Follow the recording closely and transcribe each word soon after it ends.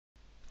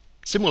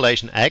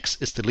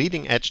SimulationX is the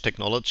leading-edge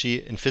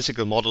technology in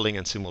physical modeling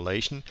and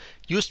simulation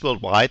used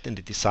worldwide in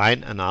the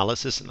design,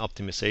 analysis and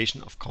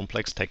optimization of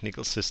complex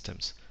technical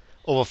systems.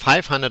 Over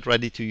 500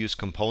 ready-to-use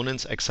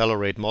components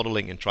accelerate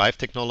modeling in drive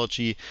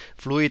technology,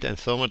 fluid and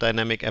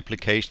thermodynamic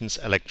applications,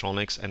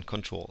 electronics and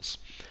controls.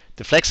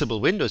 The flexible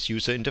Windows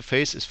user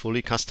interface is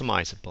fully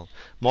customizable.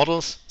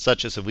 Models,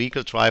 such as a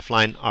vehicle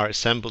driveline, are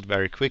assembled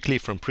very quickly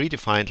from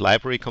predefined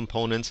library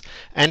components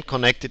and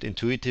connected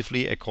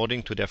intuitively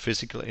according to their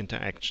physical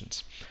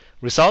interactions.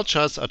 Result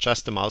charts are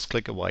just a mouse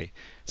click away.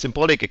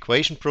 Symbolic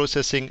equation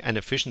processing and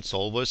efficient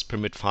solvers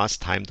permit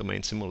fast time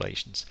domain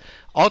simulations.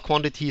 All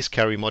quantities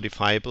carry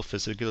modifiable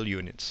physical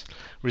units.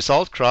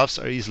 Result graphs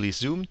are easily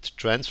zoomed,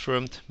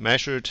 transformed,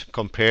 measured,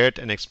 compared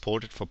and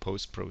exported for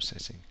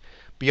post-processing.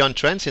 Beyond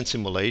transient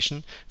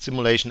simulation,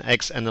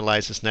 SimulationX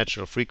analyzes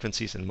natural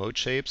frequencies and mode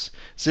shapes,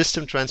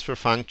 system transfer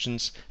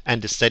functions,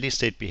 and the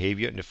steady-state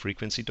behavior in the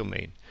frequency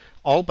domain,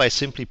 all by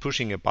simply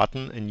pushing a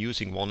button and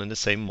using one and the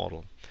same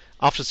model.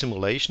 After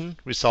simulation,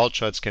 result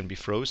charts can be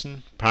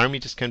frozen,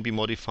 parameters can be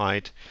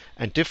modified,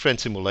 and different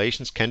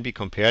simulations can be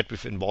compared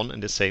within one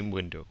and the same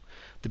window.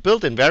 The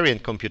built-in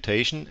variant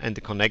computation and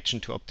the connection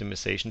to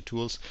optimization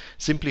tools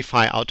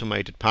simplify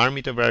automated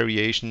parameter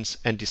variations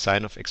and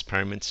design of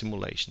experiment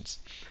simulations.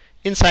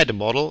 Inside the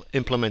model,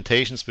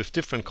 implementations with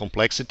different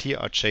complexity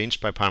are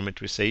changed by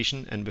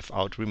parameterization and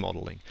without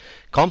remodeling.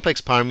 Complex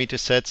parameter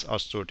sets are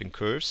stored in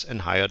curves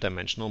and higher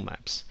dimensional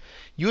maps.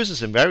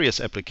 Users in various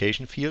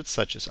application fields,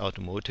 such as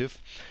automotive,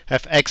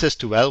 have access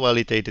to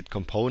well-validated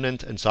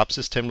component and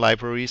subsystem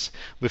libraries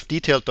with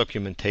detailed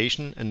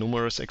documentation and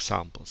numerous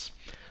examples.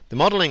 The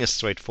modeling is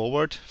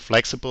straightforward,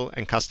 flexible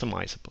and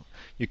customizable.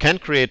 You can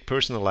create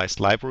personalized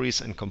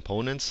libraries and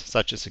components,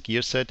 such as a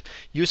gear set,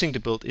 using the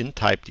built-in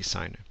Type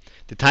Designer.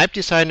 The Type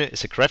Designer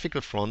is a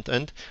graphical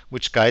front-end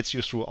which guides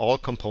you through all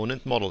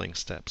component modeling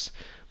steps.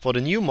 For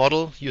the new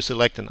model, you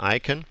select an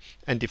icon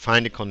and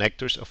define the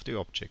connectors of the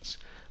objects.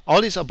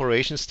 All these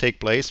operations take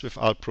place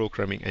without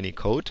programming any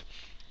code,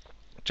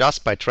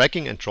 just by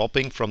dragging and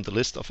dropping from the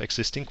list of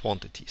existing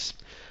quantities.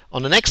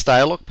 On the next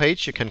dialog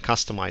page, you can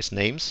customize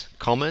names,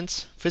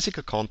 comments,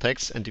 physical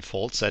contexts and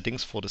default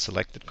settings for the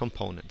selected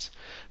components.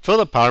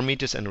 Further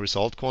parameters and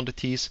result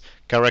quantities,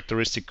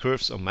 characteristic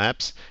curves or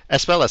maps,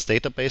 as well as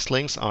database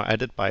links are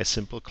added by a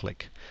simple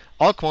click.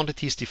 All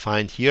quantities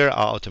defined here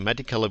are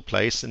automatically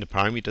placed in the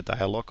parameter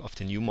dialog of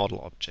the new model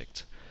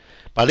object.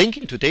 By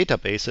linking to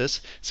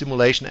databases,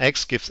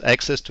 SimulationX gives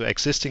access to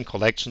existing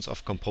collections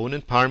of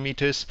component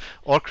parameters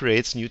or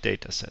creates new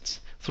datasets.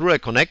 Through a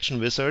connection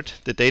wizard,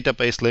 the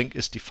database link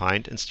is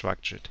defined and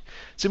structured.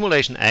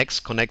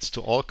 SimulationX connects to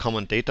all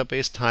common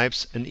database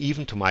types and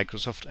even to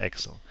Microsoft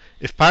Excel.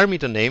 If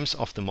parameter names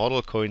of the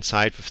model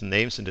coincide with the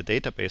names in the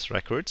database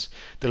records,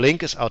 the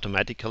link is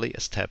automatically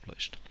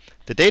established.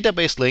 The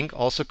database link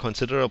also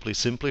considerably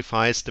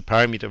simplifies the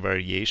parameter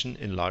variation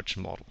in large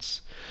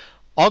models.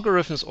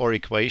 Algorithms or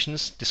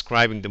equations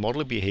describing the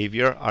model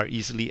behavior are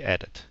easily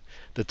added.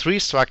 The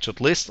tree-structured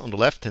list on the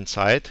left-hand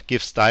side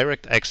gives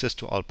direct access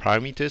to all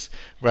parameters,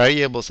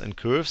 variables and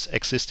curves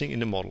existing in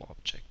the model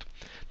object.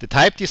 The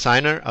Type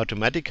Designer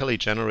automatically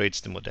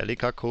generates the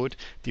Modelica code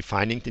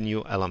defining the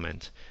new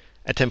element.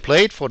 A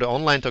template for the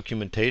online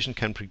documentation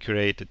can be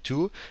created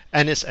too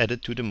and is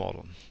added to the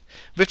model.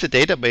 With the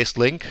database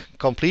link,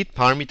 complete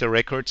parameter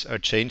records are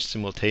changed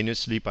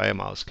simultaneously by a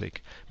mouse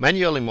click.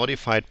 Manually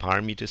modified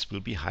parameters will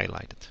be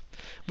highlighted.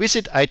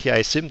 Visit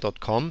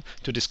itisim.com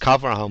to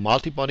discover how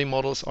multi-body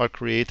models are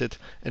created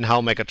and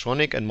how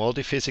mechatronic and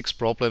multiphysics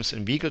problems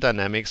in vehicle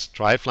dynamics,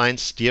 drivelines,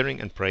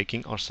 steering and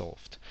braking are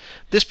solved.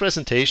 This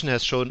presentation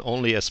has shown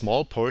only a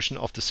small portion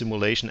of the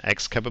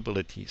SimulationX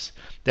capabilities.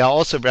 There are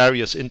also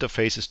various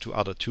interfaces to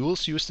other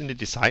tools used in the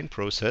design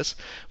process,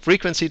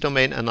 frequency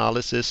domain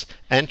analysis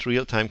and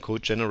real-time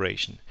code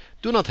generation.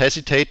 Do not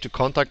hesitate to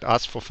contact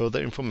us for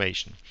further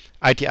information.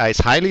 ITI's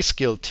highly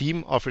skilled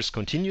team offers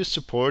continuous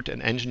support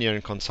and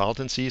engineering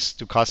consultancies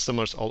to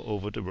customers all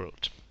over the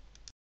world.